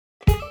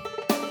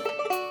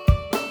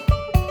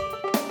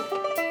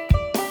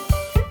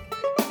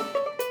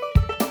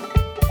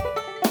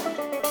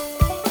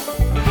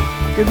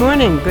Good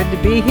morning. Good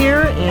to be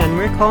here. And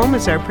Rick Holm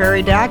is our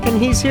Prairie Doc,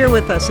 and he's here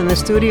with us in the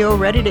studio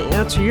ready to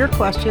answer your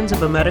questions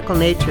of a medical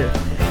nature.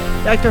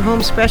 Dr.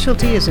 Holm's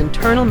specialty is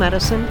internal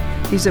medicine.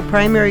 He's a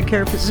primary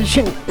care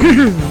physician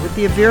with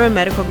the Avera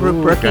Medical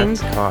Group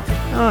Brookings. Got cough.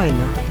 Oh, I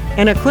know.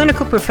 And a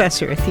clinical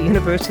professor at the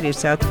University of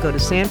South Dakota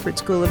Sanford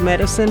School of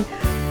Medicine.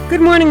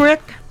 Good morning,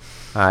 Rick.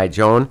 Hi,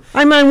 Joan.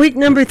 I'm on week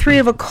number 3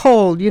 of a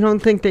cold. You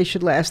don't think they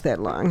should last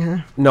that long, huh?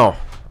 No,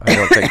 I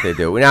don't think they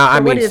do. Now, I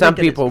So what do mean, you some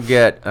think it people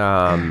get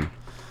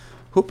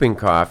whooping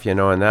cough,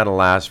 and that'll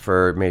last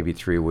for maybe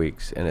 3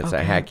 weeks. And it's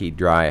a hacky,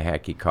 dry,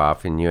 hacky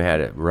cough. And you had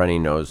a runny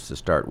nose to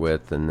start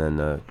with, and then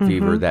a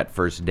fever that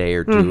first day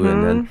or two,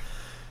 and then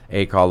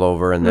ache all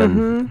over. And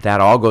then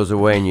that all goes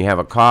away, and you have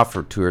a cough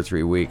for 2 or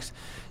 3 weeks.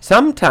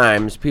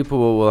 Sometimes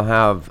people will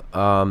have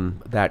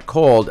that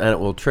cold, and it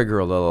will trigger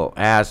a little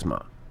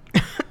asthma.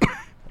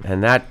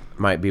 And that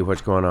might be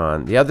what's going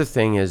on. The other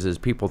thing is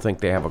people think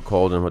they have a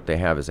cold, and what they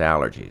have is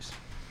allergies.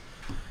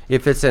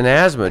 If it's an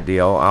asthma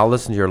deal, I'll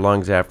listen to your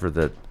lungs after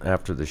the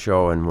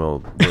show,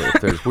 and if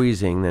there's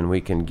wheezing, then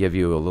we can give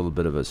you a little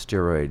bit of a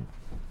steroid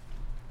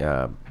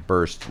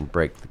burst and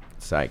break the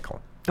cycle.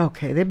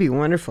 Okay, that'd be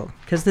wonderful,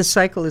 because this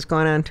cycle has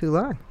gone on too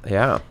long.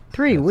 Yeah.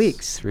 3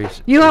 weeks.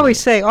 You always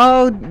say,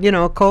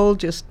 cold,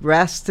 just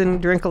rest and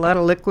drink a lot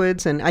of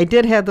liquids. And I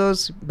did have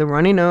the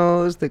runny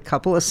nose, the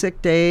couple of sick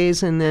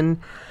days, and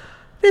then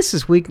this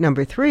is week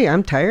number 3.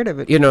 I'm tired of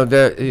it.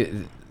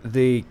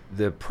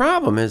 The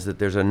problem is that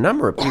there's a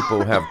number of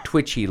people who have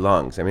twitchy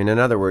lungs. I mean, in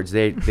other words,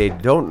 they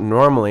don't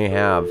normally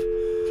have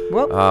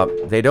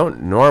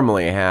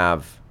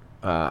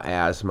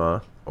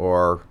asthma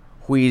or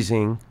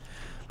wheezing,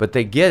 but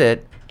they get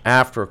it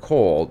after a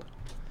cold,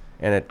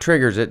 and it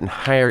triggers it and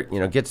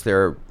gets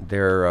their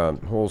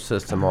whole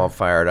system all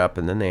fired up,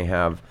 and then they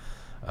have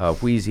a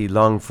wheezy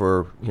lung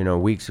for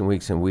weeks and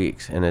weeks and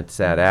weeks, and it's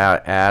that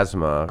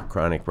asthma,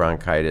 chronic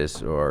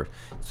bronchitis, or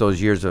it's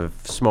those years of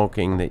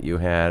smoking that you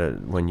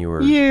had when you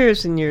were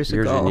years and years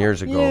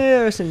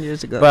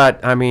ago. But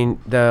I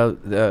mean,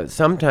 the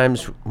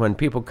sometimes when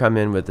people come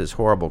in with this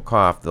horrible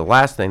cough, the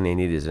last thing they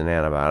need is an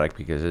antibiotic,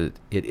 because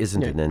it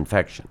isn't an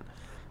infection.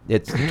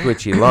 It's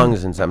twitchy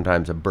lungs, and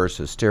sometimes a burst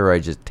of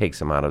steroid just takes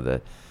them out of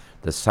the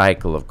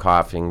cycle of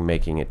coughing,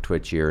 making it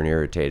twitchier and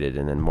irritated,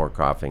 and then more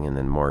coughing, and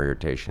then more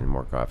irritation, and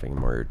more coughing, and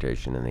more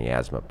irritation, and the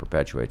asthma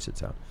perpetuates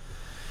itself.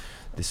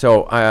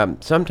 So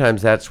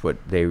sometimes that's what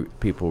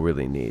people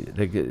really need.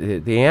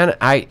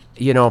 I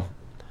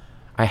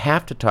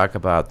have to talk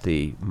about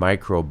the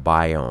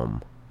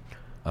microbiome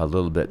a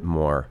little bit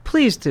more.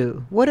 Please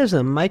do. What is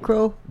a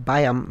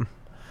microbiome?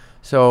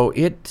 So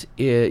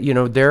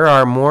there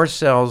are more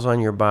cells on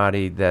your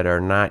body that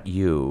are not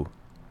you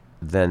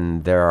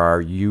than there are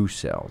you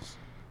cells.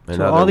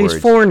 So all these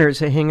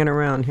foreigners are hanging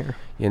around here.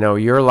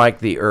 You're like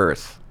the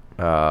earth.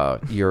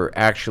 You're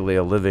actually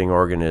a living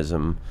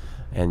organism,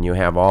 and you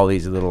have all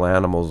these little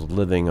animals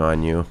living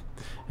on you,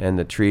 and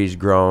the trees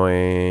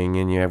growing,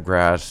 and you have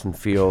grass and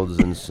fields,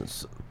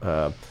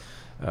 and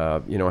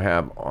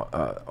have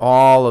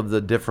all of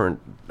the different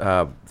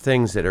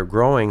things that are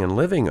growing and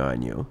living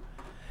on you.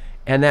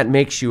 And that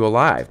makes you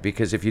alive,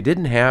 because if you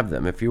didn't have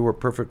them, if you were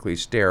perfectly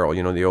sterile,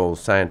 the old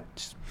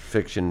science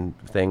fiction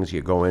things,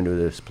 you go into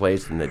this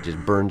place and it just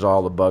burns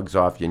all the bugs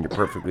off you and you're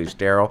perfectly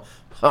sterile,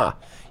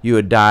 you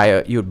would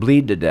die, you would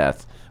bleed to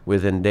death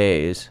within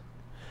days.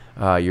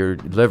 Your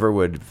liver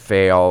would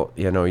fail,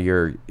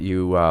 your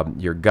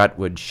gut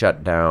would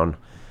shut down.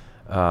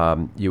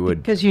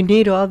 Because you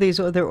need all these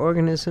other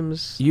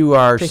organisms. You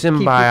are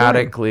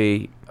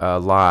symbiotically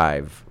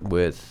alive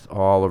with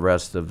all the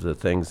rest of the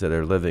things that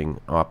are living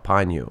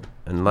upon you.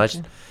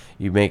 Unless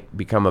you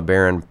become a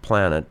barren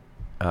planet,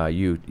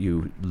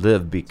 you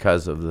live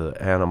because of the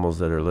animals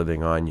that are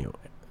living on you.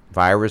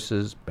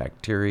 Viruses,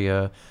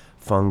 bacteria,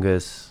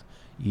 fungus,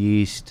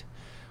 yeast,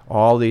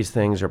 all these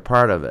things are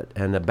part of it.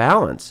 And the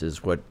balance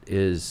is what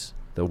is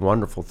the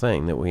wonderful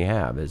thing that we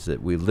have, is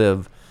that we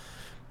live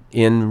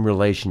in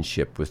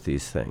relationship with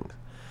these things.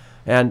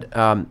 And,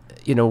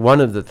 one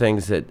of the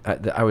things that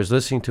I was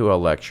listening to a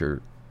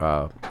lecture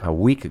a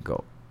week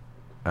ago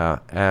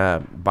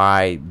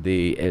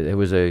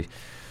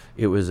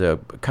it was a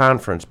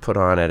conference put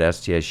on at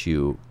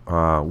SDSU,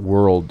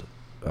 World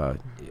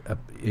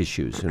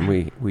Issues, and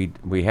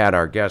we had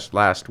our guest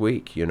last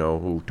week,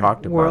 who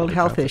talked about World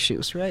Health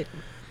Issues, right?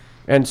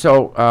 And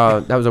so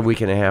that was a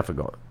week and a half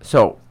ago.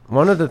 So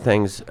one of the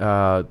things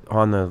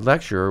on the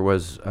lecture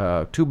was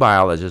 2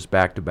 biologists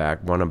back to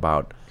back, one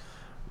about,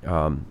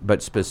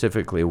 but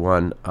specifically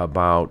one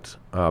about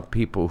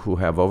people who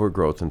have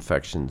overgrowth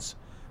infections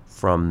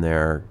from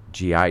their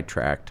GI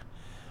tract,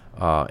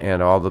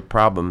 and all the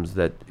problems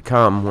that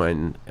come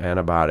when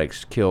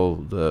antibiotics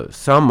kill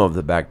some of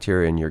the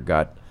bacteria in your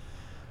gut,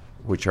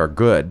 which are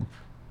good,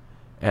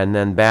 and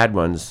then bad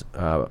ones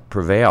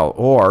prevail,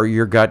 or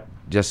your gut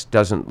just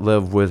doesn't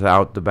live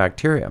without the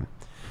bacteria.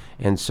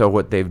 And so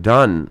what they've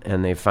done,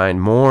 and they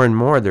find more and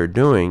more they're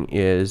doing,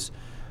 is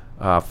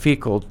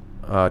fecal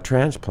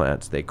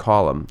transplants, they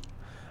call them,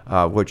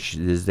 which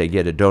is they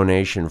get a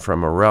donation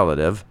from a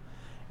relative,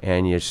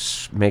 and you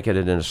make it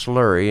in a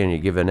slurry, and you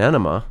give an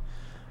enema.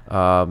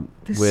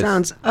 This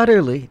sounds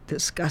utterly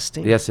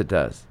disgusting. Yes, it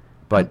does.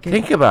 But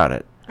think about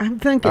it. I'm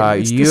thinking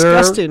it's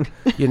disgusting.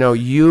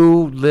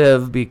 You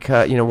live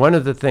because, one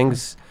of the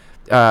things,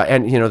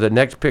 and, the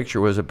next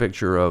picture was a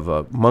picture of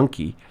a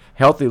monkey,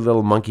 healthy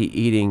little monkey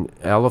eating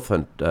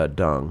elephant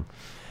dung,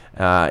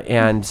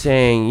 and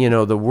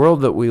saying, the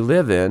world that we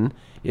live in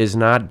is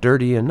not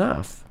dirty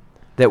enough,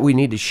 that we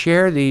need to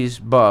share these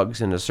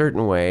bugs in a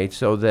certain way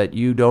so that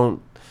you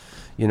don't,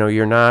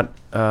 you're not,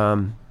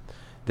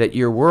 that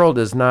your world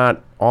is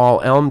not all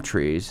elm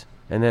trees,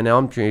 and then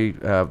elm tree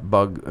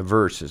bug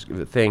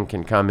thing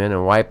can come in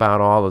and wipe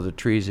out all of the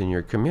trees in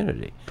your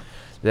community.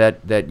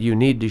 That you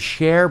need to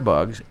share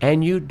bugs,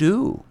 and you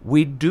do.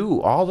 We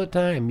do all the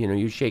time.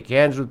 You shake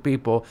hands with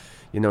people,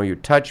 you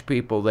touch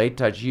people, they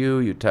touch you,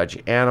 you touch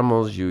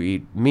animals, you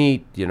eat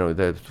meat.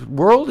 The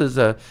world is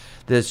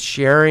this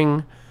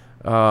sharing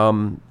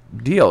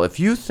deal. If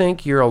you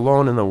think you're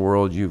alone in the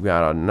world, you've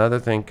got another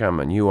thing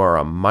coming. You are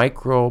a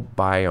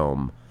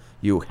microbiome.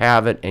 You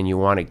have it, and you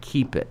want to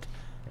keep it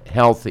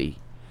healthy.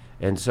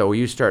 And so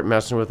you start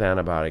messing with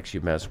antibiotics,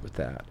 you mess with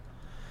that.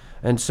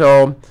 And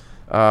so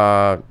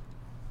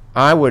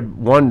I would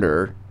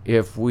wonder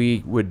if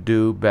we would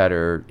do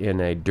better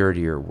in a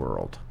dirtier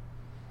world,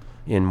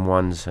 in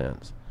one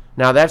sense.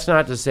 Now, that's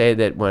not to say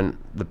that when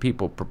the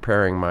people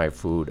preparing my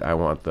food, I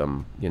want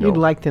them, You'd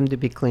like them to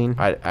be clean.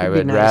 I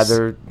would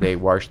rather they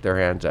wash their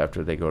hands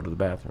after they go to the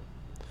bathroom.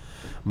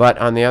 But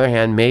on the other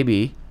hand,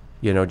 maybe,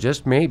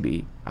 just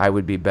maybe, I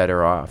would be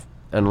better off,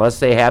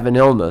 unless they have an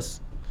illness.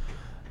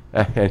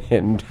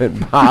 And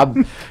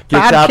Bob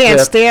can't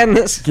stand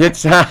this.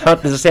 Gets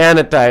out the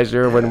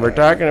sanitizer when we're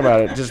talking about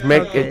it.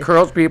 It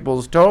curls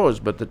people's toes.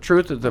 But the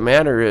truth of the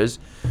matter is,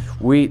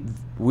 we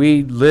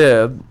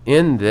live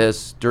in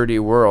this dirty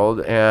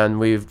world, and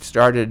we've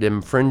started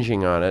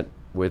infringing on it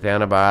with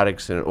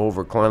antibiotics and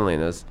over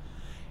cleanliness,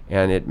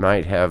 and it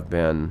might have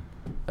been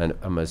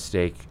a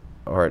mistake,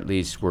 or at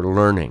least we're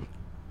learning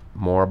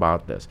more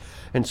about this.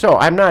 And so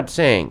I'm not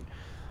saying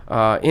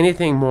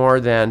anything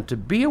more than to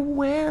be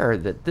aware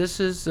that this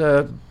is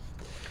that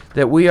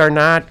we are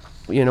not,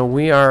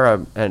 we are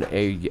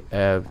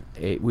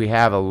we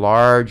have a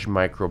large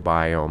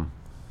microbiome,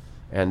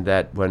 and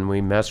that when we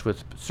mess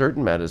with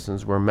certain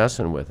medicines, we're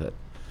messing with it,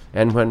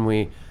 and when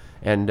we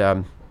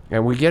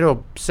get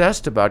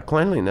obsessed about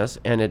cleanliness,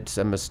 and it's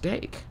a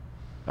mistake,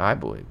 I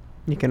believe.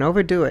 You can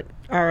overdo it.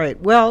 All right.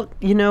 Well,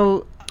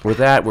 with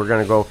that, we're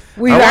going to go.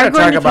 I want to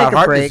talk about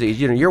heart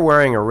disease. You're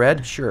wearing a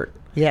red shirt.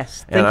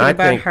 Yes, and I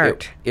think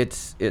heart.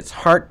 It's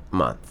Heart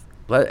Month,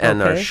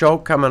 and our show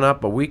coming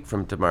up a week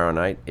from tomorrow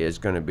night is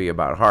going to be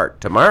about heart.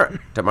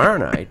 Tomorrow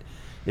night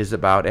is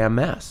about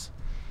MS,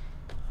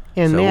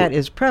 and that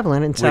is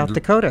prevalent in South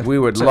Dakota. We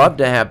would love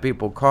to have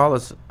people call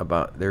us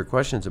about their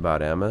questions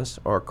about MS,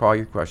 or call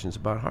your questions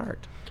about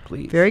heart,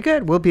 please. Very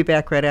good. We'll be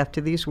back right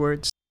after these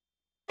words.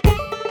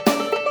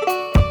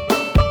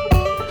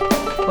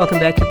 Welcome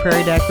back to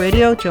Prairie Doc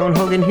Radio. Joan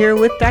Hogan here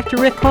with Dr.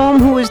 Rick Holm,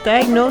 who is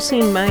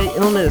diagnosing my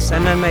illness.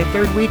 I'm on my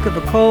third week of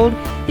a cold.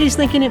 He's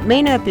thinking it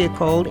may not be a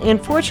cold.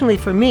 And fortunately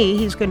for me,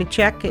 he's going to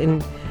check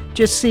and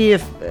just see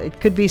if it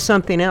could be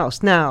something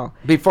else. Now,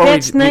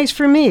 that's nice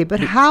for me, but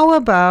how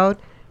about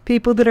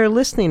people that are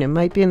listening and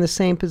might be in the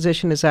same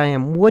position as I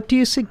am? What do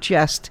you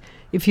suggest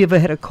if you've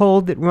had a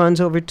cold that runs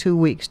over 2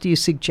 weeks? Do you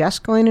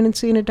suggest going in and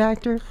seeing a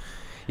doctor?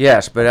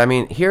 Yes, but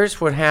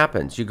here's what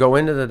happens. You go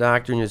into the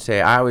doctor and you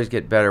say, I always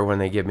get better when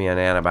they give me an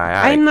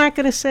antibiotic. I'm not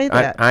going to say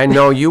that. I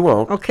know you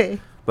won't. Okay.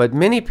 But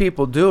many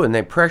people do, and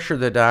they pressure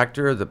the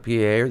doctor or the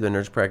PA or the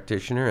nurse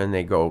practitioner, and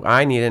they go,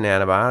 I need an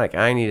antibiotic.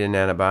 I need an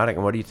antibiotic.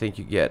 And what do you think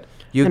you get?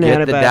 You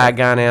get the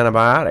daggone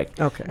antibiotic.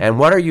 Okay. And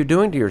what are you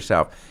doing to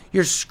yourself?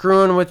 You're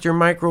screwing with your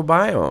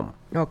microbiome.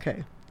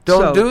 Okay.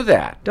 Don't do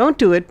that. Don't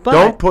do it, but...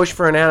 Don't push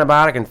for an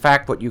antibiotic. In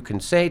fact, what you can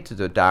say to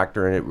the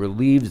doctor, and it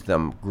relieves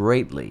them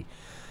greatly,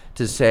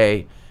 to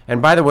say,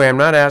 and by the way, I'm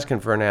not asking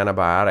for an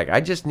antibiotic.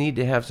 I just need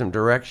to have some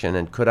direction.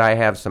 And could I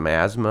have some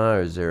asthma?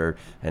 Or is there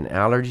an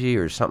allergy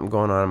or something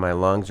going on in my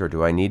lungs? Or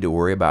do I need to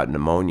worry about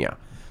pneumonia?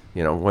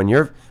 When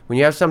you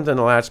have something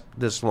that lasts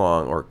this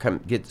long or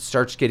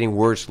starts getting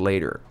worse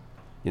later,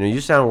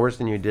 you sound worse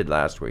than you did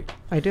last week.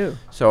 I do.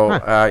 So,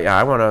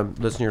 I want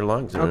to listen to your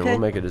lungs, and then we'll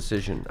make a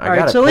decision. All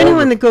right, so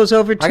anyone that goes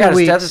over 2 weeks... I got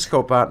a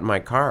stethoscope out in my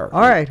car.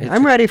 All right,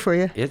 I'm ready for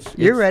you.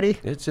 You're ready.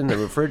 It's in the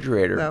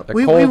refrigerator,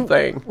 cold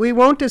thing. We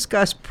won't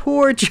discuss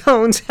poor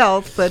Joan's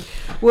health, but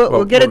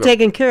we'll get it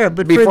taken care of.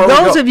 But for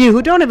those of you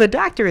who don't have a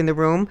doctor in the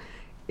room,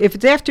 if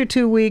it's after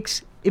 2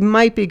 weeks, it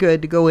might be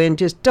good to go in.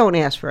 Just don't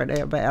ask for an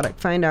antibiotic.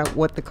 Find out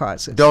what the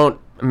cause is.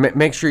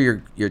 Make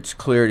sure it's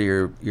clear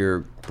to your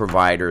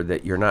provider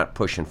that you're not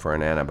pushing for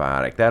an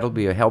antibiotic. That'll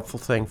be a helpful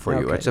thing for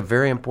you. It's a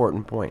very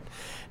important point.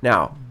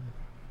 Now,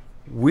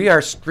 we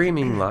are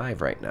streaming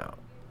live right now.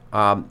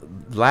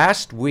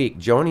 Last week,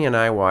 Joni and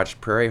I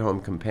watched Prairie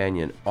Home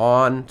Companion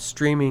on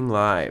streaming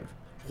live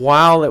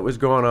while it was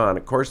going on.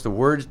 Of course, the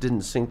words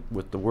didn't sync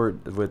with the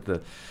word with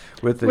the.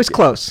 It was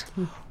close.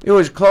 It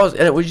was close,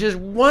 and it was just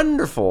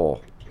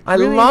wonderful I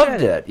Really loved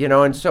enjoyed it,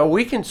 and so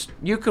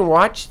you can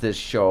watch this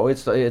show.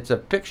 It's a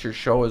picture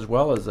show as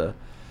well as a.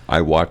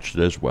 I watched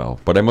it as well,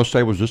 but I must say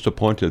I was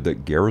disappointed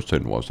that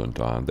Garrison wasn't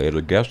on. They had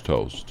a guest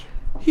host.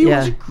 He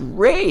was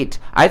great.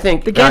 I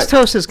think The guest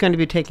host is going to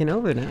be taking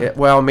over now.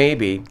 Well,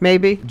 maybe.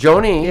 Maybe.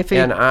 Joni If he-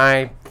 and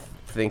I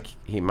think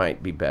he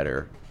might be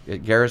better.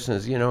 Garrison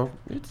is,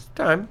 it's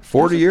time.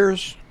 40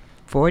 years?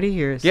 40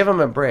 years. Give him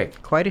a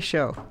break. Quite a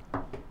show.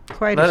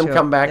 Quite Let a him show.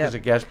 come back Yeah. as a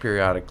guest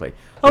periodically.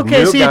 The Okay,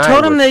 new so you guy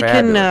told them was they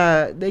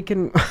fabulous.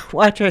 can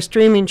watch our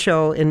streaming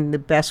show, and the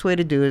best way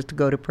to do is to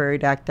go to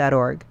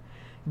prairiedoc.org.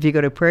 If you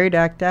go to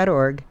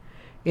prairiedoc.org,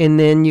 and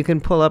then you can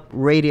pull up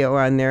radio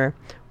on there.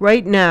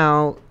 Right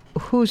now,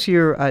 who's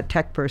your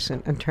tech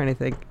person? I'm trying to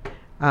think.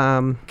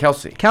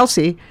 Kelsey.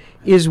 Kelsey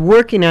is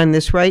working on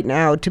this right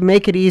now to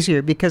make it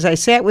easier, because I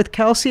sat with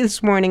Kelsey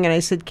this morning and I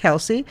said,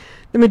 Kelsey,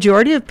 the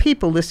majority of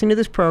people listening to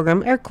this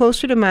program are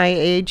closer to my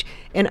age,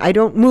 and I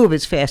don't move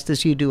as fast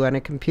as you do on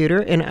a computer,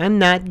 and I'm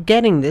not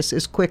getting this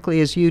as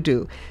quickly as you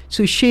do.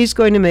 So she's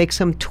going to make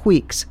some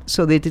tweaks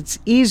so that it's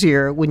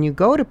easier when you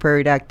go to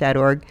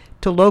prairiedoc.org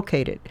to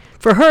locate it.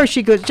 For her,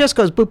 she just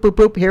goes boop, boop,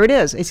 boop, here it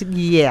is. I said,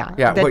 Yeah,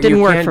 that what didn't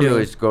you work can for do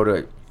me. is go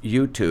to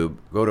YouTube,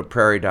 go to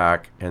Prairie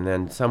Doc, and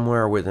then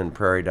somewhere within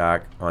Prairie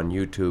Doc on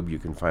YouTube, you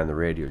can find the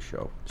radio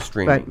show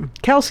streaming.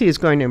 But Kelsey is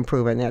going to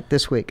improve on that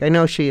this week. I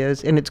know she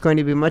is, and it's going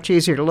to be much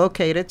easier to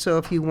locate it. So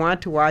if you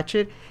want to watch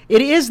it,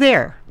 it is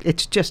there.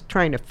 It's just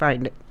trying to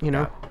find it,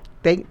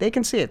 They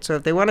can see it. So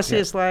if they want to see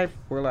us live,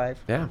 we're live.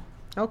 Yeah.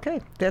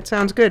 Okay, that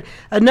sounds good.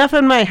 Enough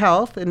on my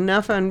health,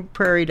 enough on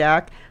Prairie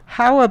Doc.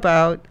 How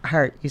about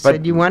heart? You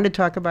said you wanted to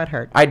talk about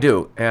heart. I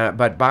do.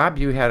 But Bob,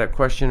 you had a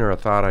question or a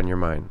thought on your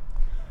mind.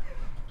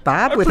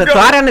 Bob, with a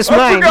thought on his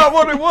mind. I forgot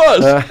what it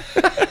was.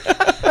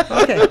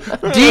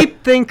 Okay.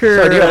 Deep thinker.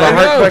 So do you have a I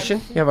heart know.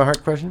 question? You have a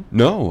heart question?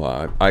 No,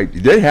 I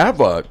did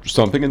have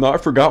something, and I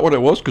forgot what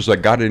it was because I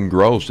got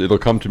engrossed. It'll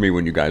come to me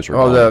when you guys are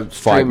Oh, on, the 5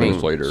 streaming,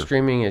 minutes later.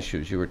 streaming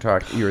issues. You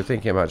were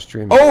thinking about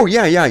streaming. Oh,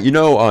 yeah.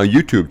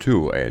 YouTube,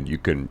 too, and you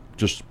can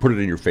just put it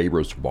in your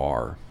favorites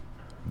bar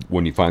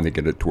when you finally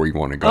get it to where you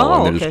want to go. Oh,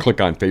 and then okay. just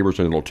click on favorites,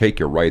 and it'll take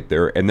you right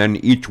there. And then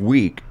each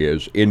week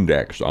is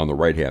indexed on the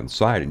right-hand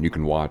side, and you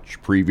can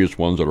watch previous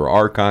ones that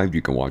are archived.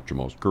 You can watch the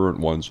most current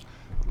ones.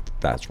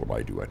 That's what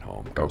I do at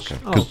home. Okay.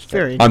 Oh,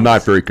 very I'm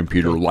not very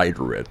computer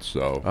literate,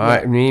 so...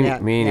 Me Yeah,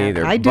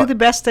 neither. I do But- the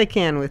best I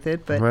can with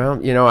it, but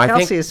Well, I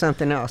Kelsey think is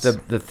something else.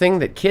 the thing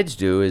that kids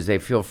do is they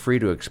feel free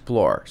to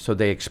explore, so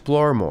they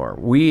explore more.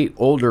 We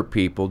older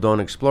people don't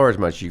explore as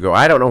much. You go,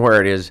 I don't know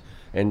where it is,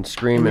 and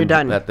scream And you're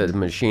done. at the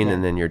machine,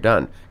 and then you're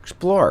done.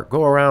 Explore,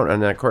 go around,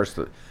 and then of course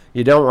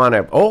you don't want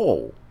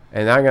to.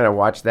 And I'm going to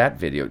watch that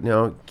video.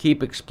 No,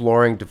 keep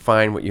exploring to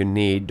find what you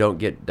need. Don't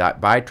get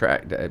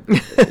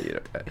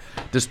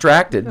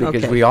distracted,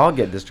 because Okay. we all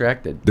get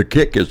distracted. The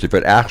kick is if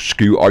it asks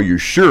you, are you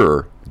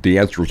sure? The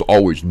answer is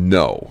always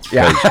no.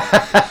 Yeah.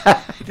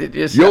 It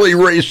is- You'll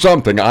erase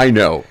something, I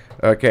know.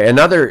 Okay,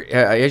 another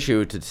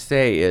issue to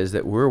say is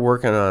that we're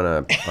working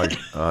on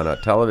a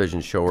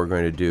television show we're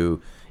going to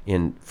do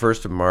in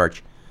 1st of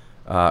March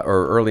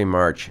or early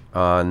March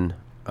on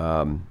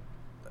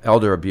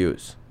elder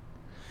abuse.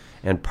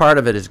 And part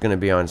of it is going to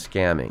be on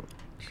scamming.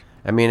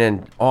 I mean,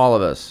 and all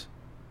of us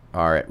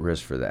are at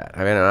risk for that. I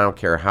mean, I don't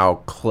care how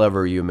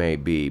clever you may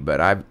be,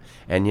 but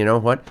and you know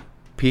what?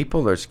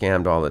 People are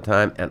scammed all the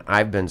time, and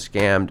I've been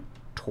scammed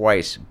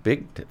twice,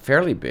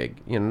 fairly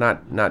big,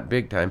 not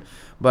big time,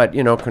 but,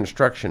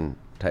 construction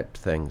type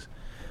things.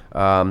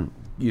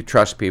 You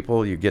trust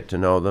people, you get to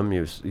know them,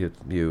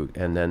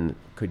 and then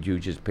could you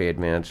just pay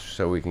advance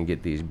so we can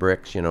get these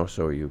bricks,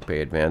 so you pay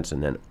advance,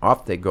 and then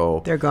off they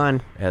go. They're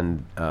gone.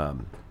 And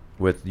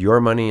with your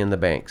money in the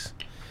banks.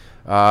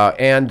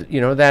 And,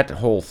 that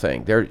whole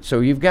thing. There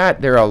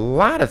are a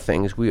lot of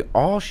things we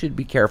all should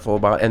be careful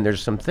about, and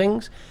there's some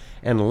things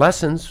and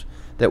lessons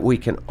that we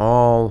can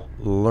all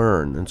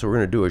learn. And so we're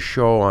going to do a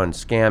show on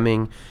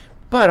scamming,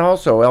 but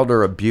also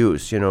elder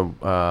abuse.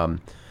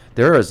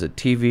 There is a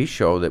TV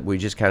show that we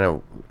just kind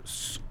of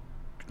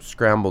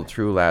scrambled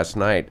through last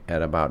night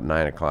at about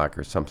 9 o'clock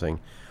or something,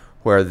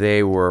 where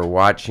they were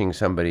watching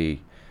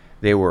somebody,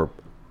 they were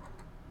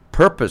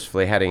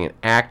purposefully having an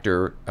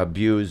actor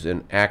abuse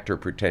an actor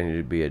pretending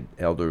to be an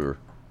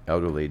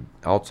elderly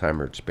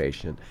Alzheimer's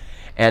patient,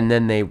 and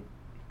then they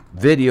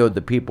videoed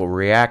the people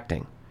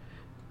reacting.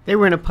 They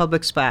were in a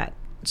public spot,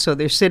 so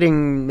they're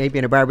sitting maybe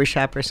in a barber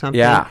shop or something.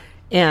 Yeah.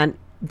 And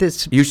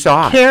this You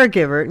saw it.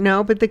 caregiver,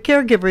 no, but the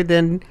caregiver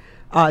then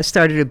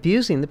started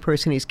abusing the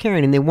person he's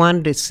caring, and they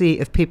wanted to see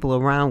if people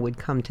around would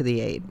come to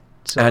the aid.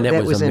 So And it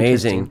that was interesting.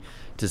 amazing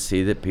to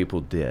see that people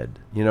did.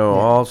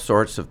 All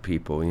sorts of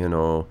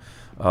people,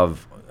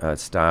 of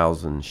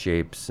styles and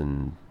shapes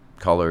and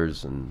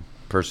colors and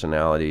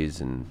personalities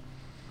and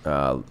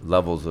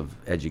levels of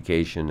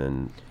education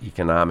and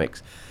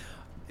economics.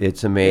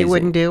 It's amazing.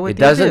 wouldn't deal with it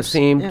the doesn't abuse.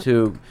 seem Yeah.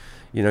 to,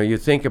 you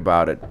think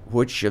about it,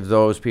 which of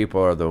those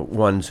people are the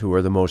ones who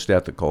are the most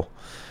ethical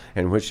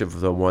and which of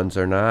the ones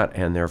are not,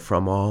 and they're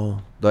from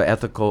all, the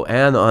ethical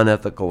and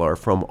unethical are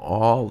from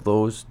all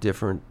those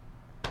different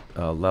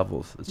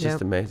levels. It's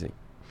just amazing.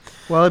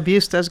 Well,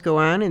 abuse does go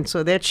on, and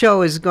so that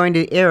show is going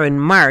to air in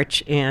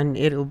March, and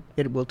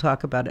it will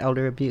talk about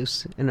elder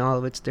abuse in all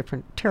of its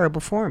different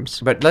terrible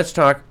forms. But let's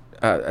talk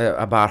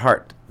about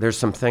heart. There's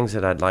some things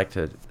that I'd like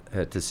to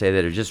say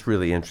that are just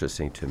really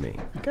interesting to me.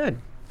 Good.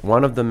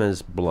 One of them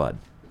is blood.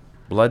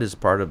 Blood is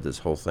part of this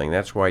whole thing.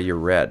 That's why you're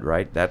red,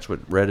 right? That's what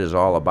red is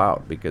all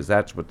about, because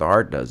that's what the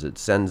heart does. It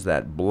sends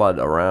that blood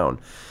around.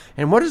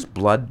 And what does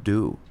blood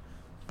do?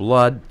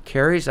 Blood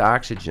carries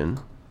oxygen,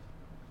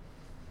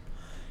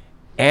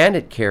 and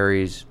it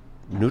carries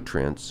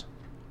nutrients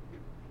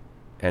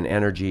and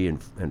energy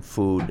and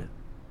food,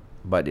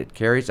 but it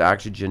carries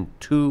oxygen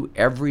to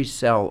every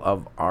cell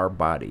of our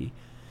body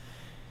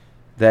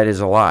that is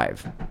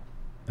alive.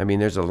 I mean,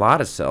 there's a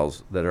lot of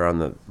cells that are on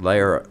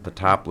the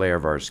top layer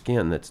of our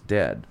skin that's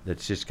dead,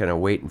 that's just kind of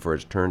waiting for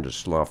its turn to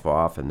slough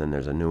off, and then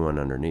there's a new one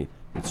underneath.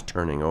 It's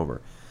turning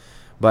over.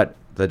 But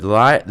the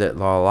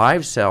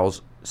live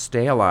cells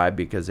stay alive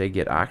because they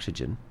get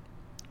oxygen.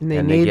 And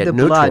they need get the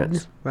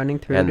nutrients. blood running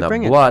through and to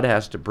bring it. And the blood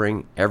has to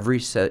bring every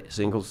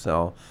single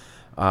cell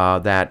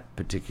that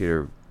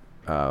particular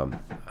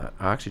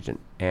oxygen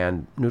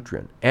and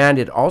nutrient. And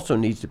it also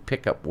needs to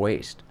pick up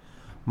waste,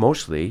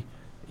 mostly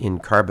in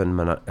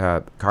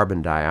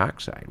carbon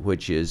dioxide,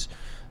 which is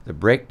the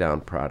breakdown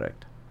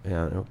product.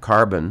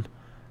 Carbon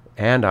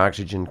and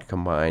oxygen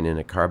combine in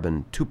a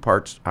carbon, 2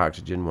 parts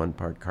oxygen, 1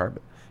 part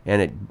carbon.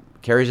 And it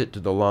carries it to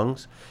the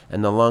lungs,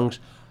 and the lungs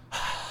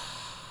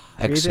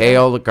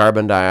exhale the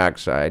carbon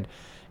dioxide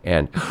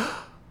and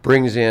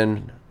brings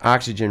in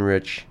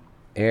oxygen-rich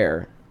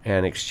air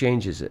and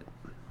exchanges it.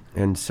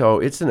 And so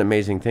it's an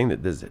amazing thing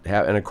that does it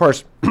have. And of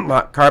course,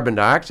 carbon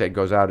dioxide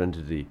goes out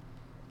into the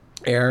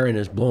air and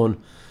is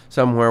blown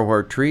somewhere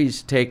where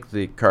trees take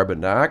the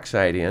carbon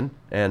dioxide in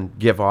and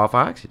give off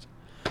oxygen.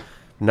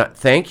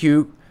 Thank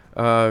you,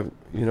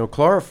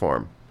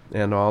 chloroform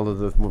and all of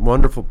the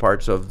wonderful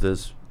parts of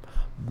this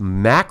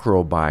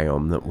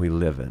macrobiome that we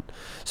live in.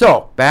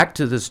 So back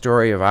to the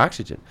story of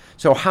oxygen.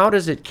 So how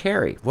does it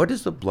carry? What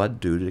does the blood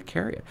do to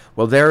carry it?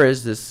 Well, there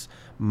is this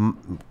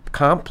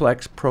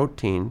complex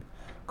protein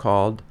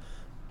called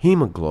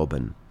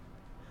hemoglobin.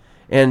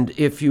 And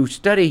if you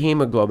study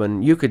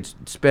hemoglobin, you could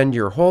spend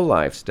your whole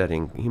life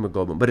studying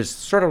hemoglobin, but it's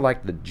sort of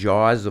like the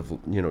jaws of,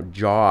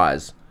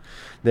 jaws.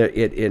 That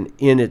it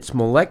in its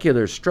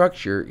molecular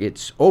structure,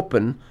 it's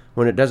open.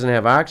 When it doesn't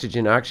have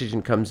oxygen,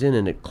 oxygen comes in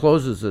and it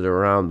closes it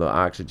around the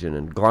oxygen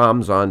and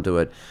gloms onto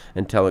it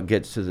until it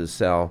gets to the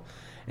cell.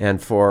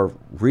 And for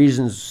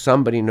reasons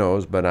somebody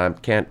knows, but I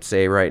can't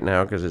say right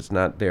now because it's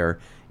not there,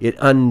 it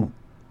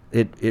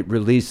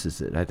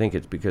releases it. I think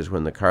it's because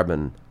when the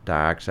carbon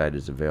dioxide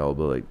is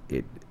available,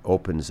 it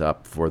opens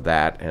up for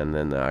that, and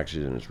then the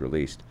oxygen is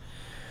released.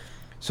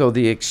 So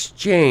the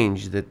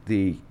exchange that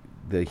the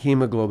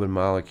hemoglobin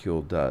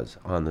molecule does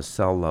on the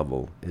cell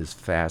level is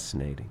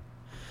fascinating.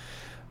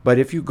 But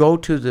if you go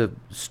to the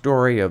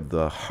story of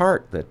the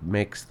heart that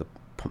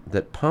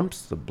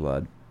pumps the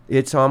blood,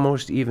 it's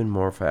almost even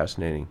more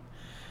fascinating.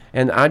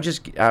 And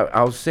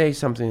I'll say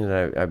something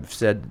that I've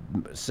said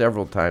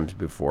several times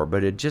before,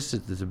 but it just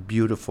is a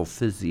beautiful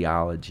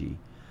physiology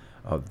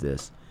of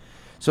this.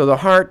 So the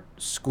heart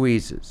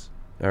squeezes.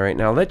 All right,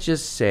 now let's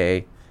just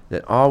say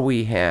that all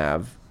we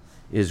have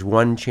is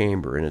one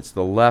chamber, and it's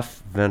the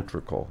left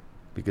ventricle,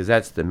 because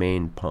that's the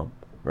main pump,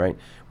 right?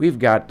 We've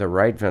got the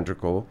right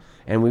ventricle,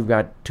 and we've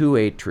got 2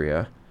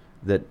 atria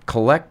that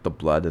collect the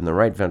blood, and the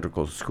right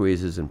ventricle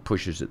squeezes and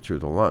pushes it through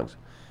the lungs.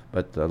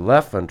 But the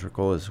left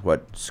ventricle is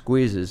what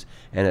squeezes,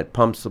 and it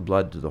pumps the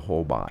blood to the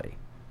whole body.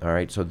 All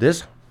right, so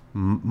this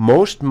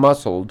most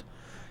muscled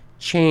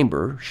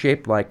chamber,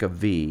 shaped like a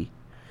V,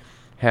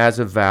 has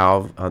a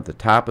valve on the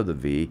top of the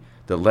V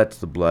that lets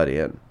the blood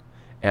in.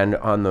 And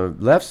on the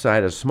left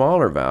side, a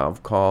smaller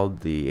valve called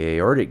the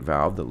aortic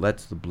valve that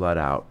lets the blood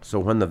out. So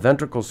when the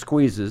ventricle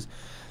squeezes,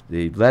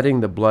 the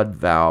letting the blood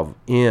valve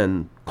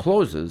in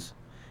closes,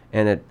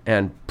 and it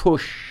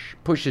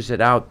pushes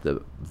it out,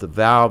 the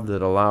valve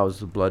that allows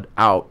the blood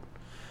out,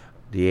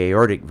 the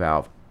aortic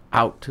valve,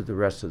 out to the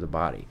rest of the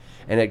body.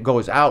 And it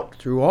goes out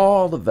through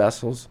all the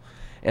vessels,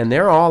 and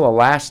they're all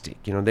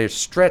elastic. They're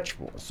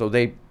stretchable. So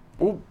they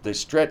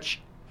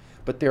stretch,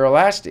 but they're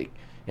elastic.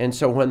 And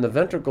so when the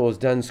ventricle is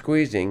done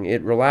squeezing,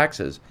 it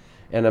relaxes,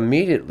 and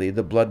immediately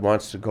the blood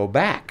wants to go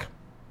back.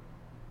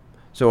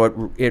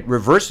 So it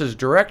reverses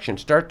direction,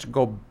 starts to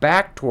go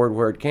back toward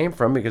where it came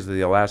from because of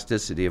the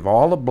elasticity of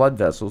all the blood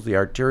vessels, the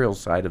arterial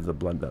side of the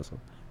blood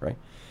vessel, right?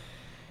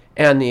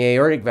 And the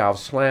aortic valve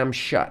slams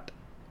shut.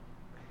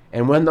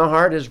 And when the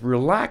heart is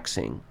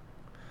relaxing,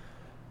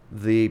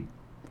 the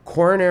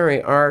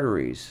coronary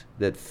arteries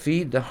that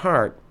feed the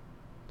heart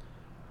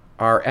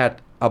are at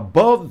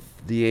above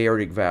the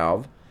aortic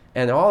valve,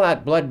 and all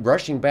that blood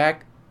rushing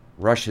back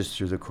rushes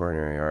through the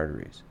coronary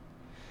arteries.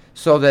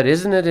 So that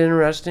isn't it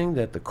interesting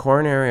that the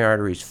coronary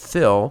arteries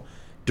fill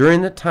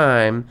during the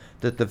time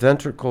that the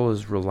ventricle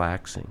is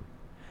relaxing,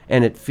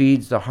 and it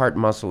feeds the heart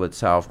muscle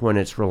itself when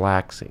it's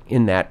relaxing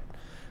in that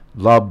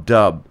lub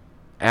dub.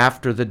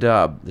 After the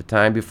dub, the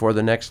time before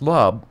the next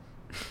lub,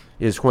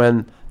 is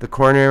when the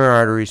coronary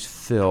arteries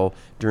fill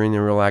during the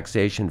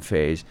relaxation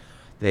phase.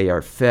 They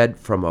are fed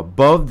from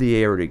above the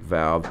aortic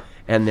valve,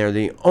 and they're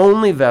the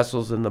only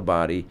vessels in the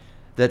body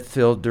that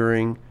fill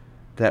during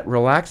that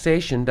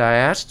relaxation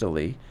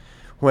diastole,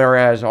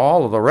 whereas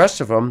all of the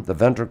rest of them, the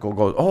ventricle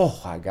goes, oh,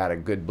 I got a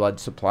good blood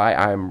supply,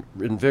 I'm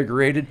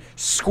invigorated,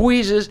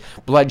 squeezes,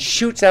 blood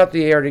shoots out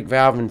the aortic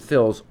valve and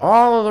fills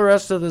all of the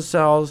rest of the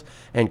cells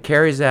and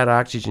carries that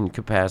oxygen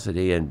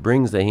capacity and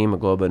brings the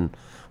hemoglobin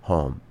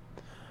home.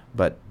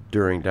 But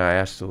during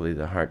diastole,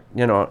 the heart,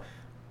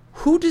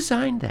 who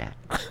designed that?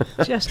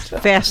 Just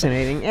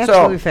fascinating,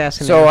 absolutely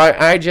fascinating. So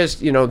I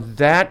just,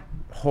 that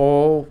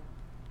whole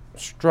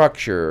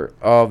structure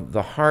of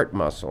the heart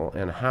muscle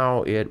and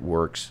how it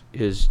works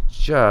is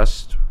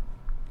just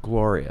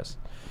glorious.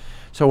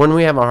 So when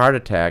we have a heart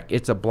attack,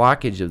 it's a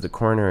blockage of the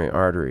coronary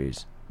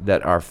arteries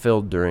that are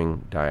filled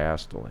during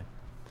diastole.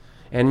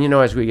 And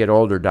as we get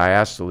older,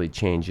 diastole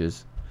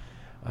changes,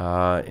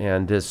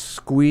 and this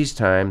squeeze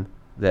time,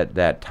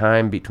 that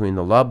time between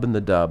the lub and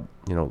the dub,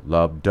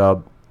 lub,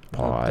 dub,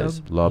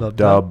 pause, lub,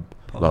 dub,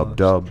 lub,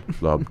 dub,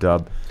 lub,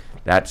 dub.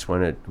 That's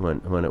when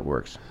it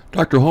works.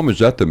 Dr. Holm, is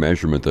that the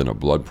measurement then of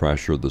blood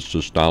pressure, the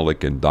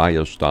systolic and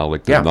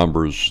diastolic, the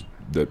numbers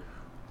that...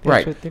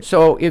 Right.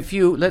 So if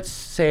let's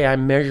say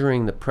I'm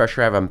measuring the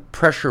pressure, I have a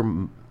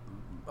pressure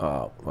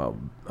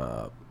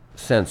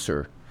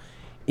sensor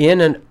in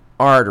an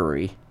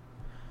artery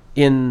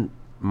in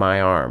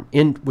my arm,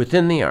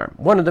 within the arm,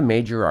 one of the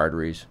major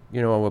arteries,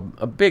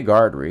 a big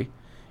artery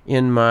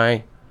in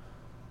my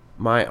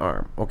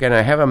arm. Okay, and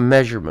I have a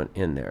measurement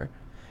in there.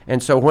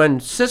 And so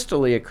when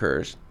systole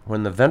occurs,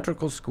 when the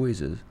ventricle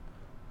squeezes,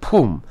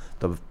 boom,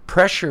 the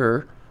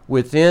pressure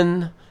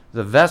within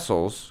the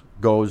vessels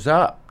goes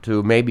up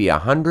to maybe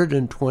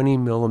 120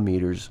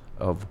 millimeters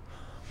of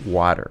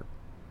water.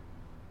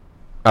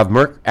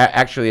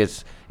 Actually,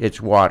 it's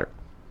water.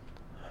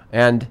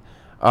 And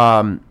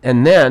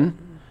then,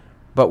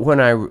 but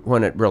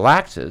when it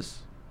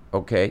relaxes,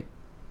 okay,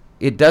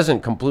 it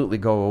doesn't completely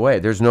go away.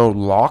 There's no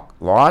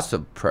loss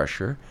of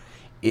pressure.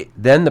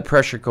 Then the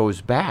pressure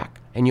goes back,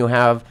 and you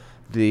have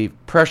the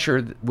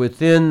pressure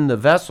within the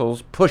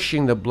vessels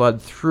pushing the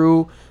blood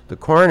through the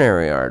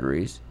coronary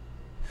arteries,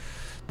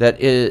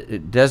 that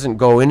it doesn't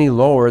go any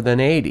lower than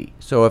 80.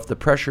 So if the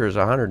pressure is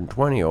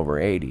 120 over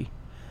 80,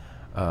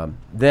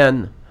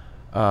 then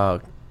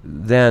that's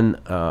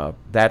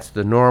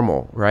the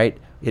normal, right?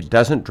 It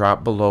doesn't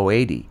drop below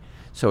 80.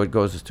 So it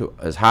goes to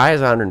as high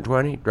as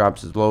 120,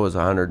 drops as low as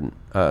 100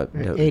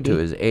 to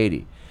as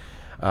 80.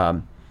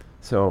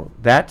 So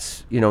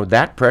that's,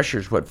 that pressure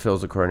is what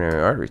fills the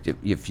coronary arteries.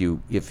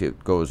 If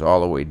it goes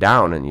all the way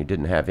down and you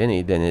didn't have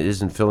any, then it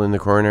isn't filling the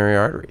coronary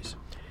arteries.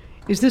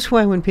 Is this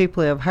why when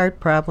people have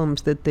heart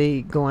problems that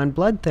they go on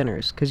blood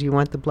thinners, because you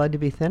want the blood to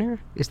be thinner?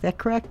 Is that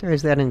correct or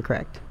is that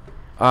incorrect?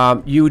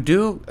 You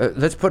do,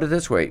 let's put it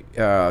this way.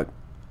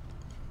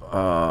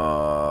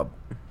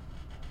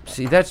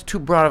 See, that's too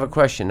broad of a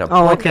question. Now,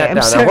 point that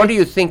down. Now, what are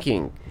you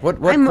thinking? What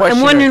question?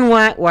 I'm wondering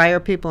why are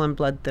people on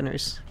blood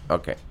thinners?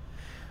 Okay.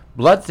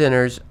 Blood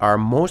thinners are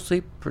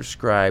mostly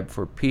prescribed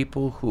for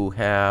people who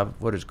have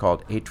what is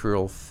called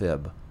atrial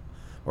fib,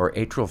 or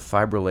atrial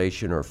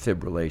fibrillation or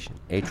fibrillation.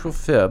 Atrial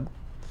fib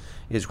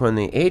is when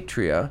the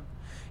atria,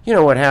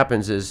 what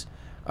happens is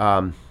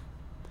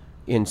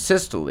in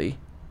systole,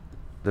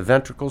 the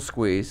ventricles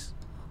squeeze,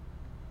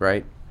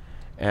 right?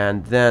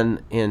 And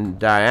then in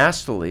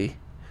diastole,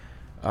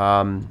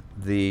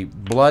 the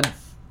blood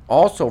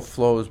also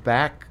flows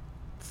back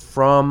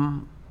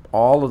from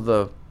all of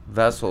the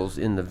vessels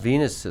in the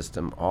venous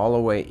system all the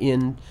way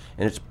in,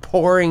 and it's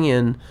pouring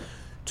in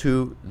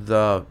to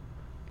the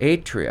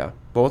atria,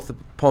 both the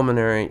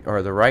pulmonary,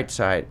 or the right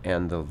side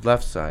and the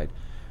left side.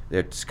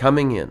 It's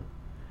coming in,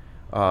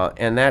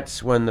 and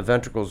that's when the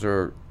ventricles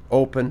are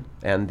open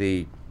and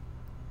the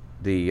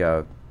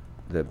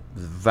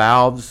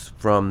valves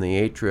from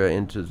the atria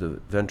into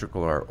the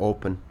ventricle are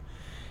open,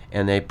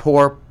 and they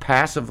pour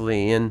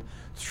passively in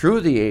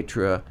through the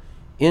atria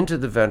into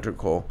the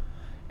ventricle,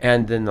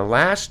 and then the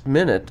last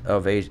minute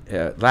of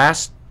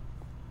millisecond,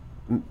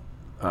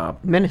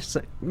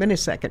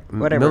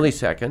 whatever,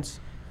 milliseconds,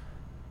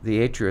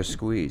 the atria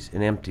squeeze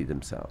and empty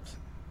themselves.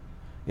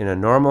 In a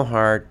normal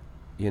heart,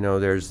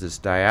 there's this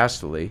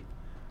diastole,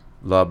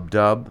 lub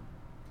dub,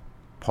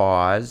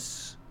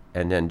 pause,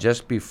 and then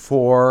just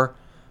before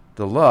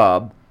the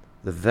lub,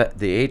 the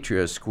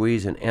atria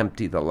squeeze and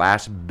empty the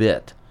last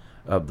bit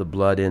of the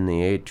blood in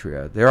the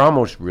atria. They're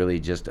almost really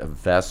just a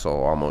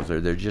vessel, almost.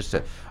 They're just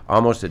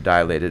almost a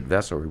dilated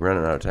vessel. We're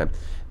running out of time.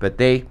 But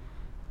they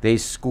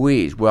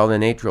squeeze. Well,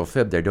 in atrial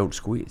fib, they don't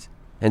squeeze.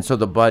 And so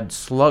the blood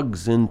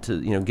slugs into,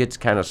 gets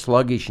kind of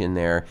sluggish in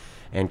there,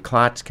 and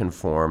clots can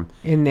form.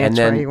 And that's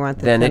why you want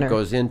the then thinner. It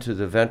goes into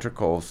the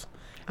ventricles,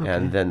 okay.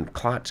 And then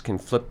clots can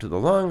flip to the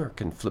lung or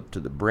can flip to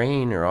the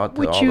brain or out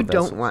to all the vessels. Which you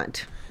don't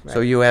want. Right.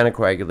 So you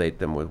anticoagulate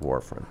them with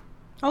warfarin.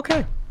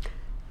 Okay.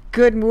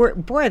 Good.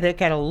 Boy, they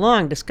got a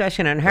long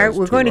discussion on heart.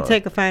 We're going to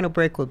take a final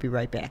break. We'll be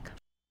right back.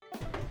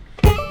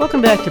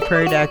 Welcome back to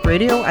Prairie Doc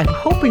Radio. I'm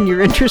hoping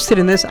you're interested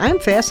in this. I'm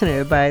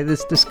fascinated by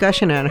this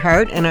discussion on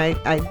heart, and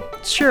I'm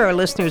sure our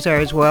listeners are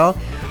as well.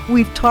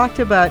 We've talked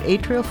about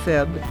atrial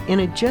fib, and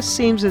it just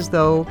seems as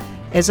though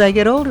as I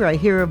get older, I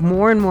hear of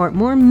more and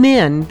more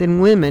men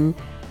than women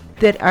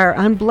that are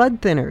on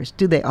blood thinners.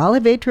 Do they all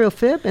have atrial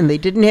fib, and they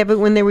didn't have it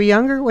when they were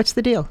younger? What's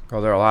the deal?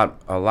 Well, there are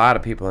a lot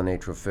of people in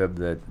atrial fib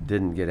that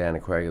didn't get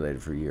anticoagulated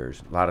for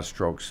years. A lot of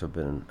strokes have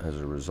been as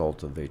a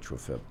result of atrial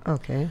fib.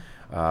 Okay.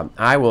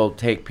 I will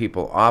take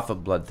people off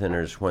of blood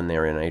thinners when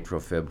they're in atrial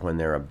fib when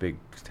they're a big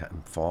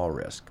fall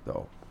risk,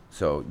 though.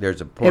 So there's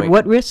a point. At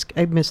what risk?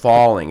 I missed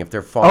falling. If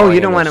they're falling, oh, you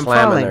don't want them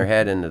slamming falling. their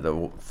head into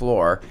the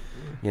floor.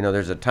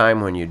 There's a time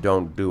when you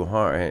don't do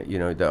harm.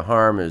 The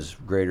harm is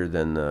greater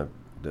than the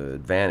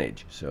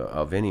advantage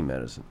of any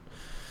medicine.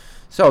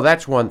 So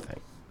that's one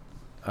thing.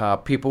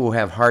 People who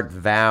have heart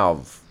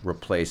valve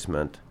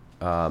replacement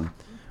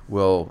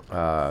will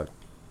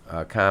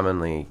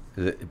commonly,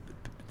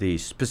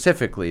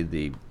 specifically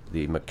the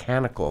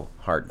mechanical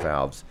heart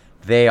valves,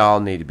 they all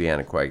need to be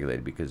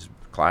anticoagulated because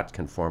clots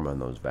can form on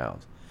those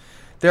valves.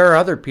 There are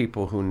other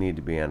people who need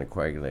to be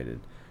anticoagulated.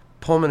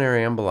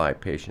 Pulmonary emboli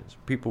patients,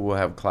 people will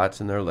have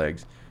clots in their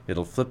legs,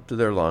 it'll flip to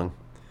their lung,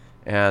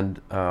 and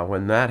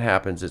when that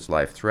happens, it's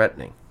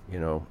life-threatening,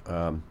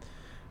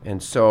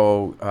 and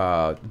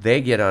so they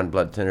get on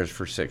blood thinners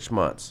for 6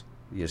 months.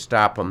 You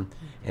stop them,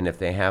 and if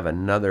they have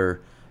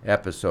another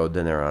episode,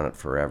 then they're on it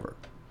forever.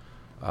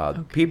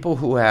 Okay. People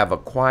who have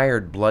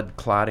acquired blood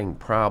clotting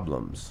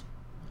problems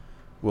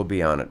will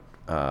be on it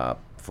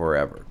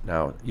forever.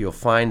 Now, you'll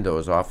find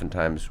those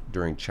oftentimes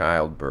during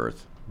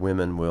childbirth.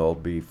 Women will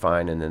be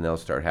fine, and then they'll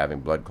start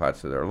having blood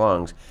clots to their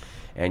lungs,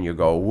 and you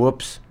go,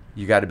 whoops,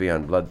 you got to be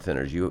on blood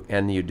thinners.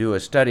 You do a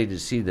study to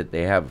see that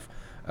they have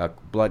a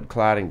blood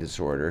clotting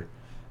disorder,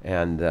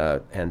 and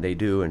they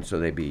do, and so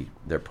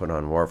they're put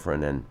on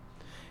warfarin. And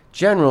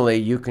generally,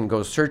 you can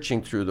go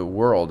searching through the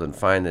world and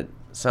find that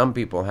some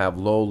people have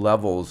low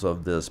levels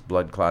of this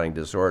blood clotting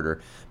disorder,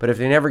 but if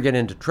they never get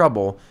into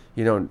trouble,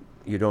 you don't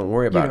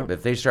worry about it. But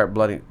if they start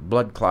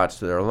blood clots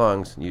to their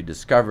lungs, and you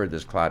discover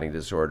this clotting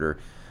disorder,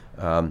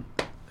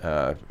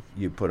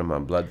 you put them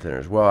on blood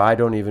thinners. Well, I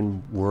don't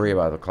even worry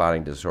about the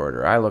clotting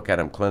disorder. I look at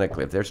them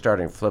clinically. If they're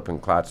starting flipping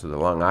clots to the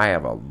lung, I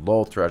have a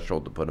low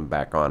threshold to put them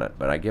back on it.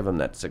 But I give them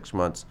that 6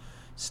 months,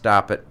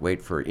 stop it,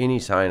 wait for any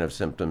sign of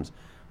symptoms,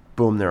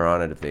 boom, they're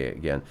on it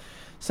again.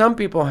 Some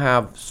people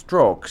have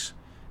strokes.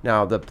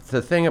 Now, the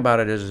thing about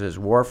it is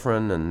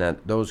warfarin and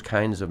those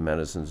kinds of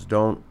medicines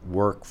don't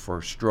work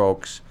for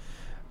strokes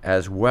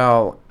as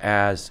well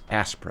as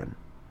aspirin.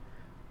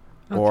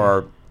 Okay.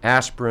 Or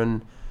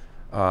aspirin,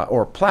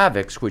 or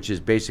Plavix, which is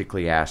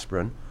basically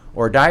aspirin,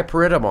 or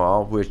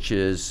dipyridamol, which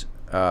is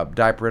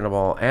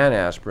dipyridamol and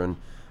aspirin.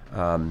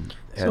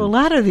 So a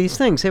lot of these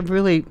things have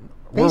really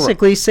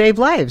basically saved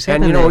lives,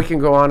 haven't and they? We can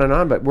go on and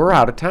on, but we're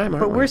out of time,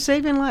 aren't we? But we're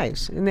saving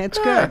lives, and that's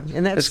good.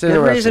 And that's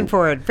good reason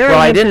for it. Very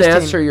I didn't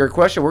answer your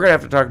question. We're going to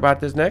have to talk about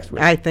this next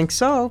week. I think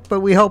so, but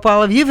we hope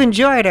all of you've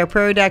enjoyed our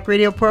Prairie Doc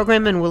radio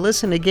program, and will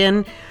listen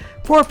again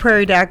for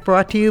Prairie Doc,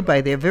 brought to you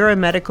by the Avera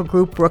Medical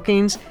Group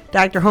Brookings.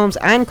 Dr. Holmes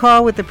on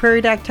call with the Prairie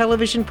Doc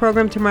television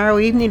program tomorrow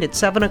evening at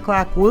 7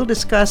 o'clock. We'll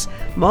discuss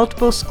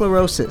multiple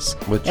sclerosis.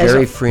 With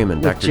Jerry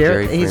Freeman, Dr.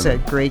 Jerry Freeman. He's a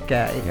great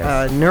guy,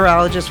 yes.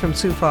 Neurologist from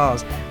Sioux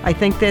Falls. I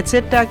think that's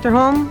it, Dr.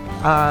 Holmes.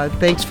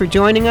 Thanks for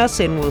joining us,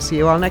 and we'll see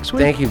you all next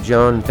week. Thank you,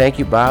 Joan. Thank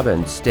you, Bob,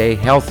 and stay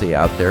healthy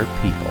out there,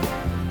 people.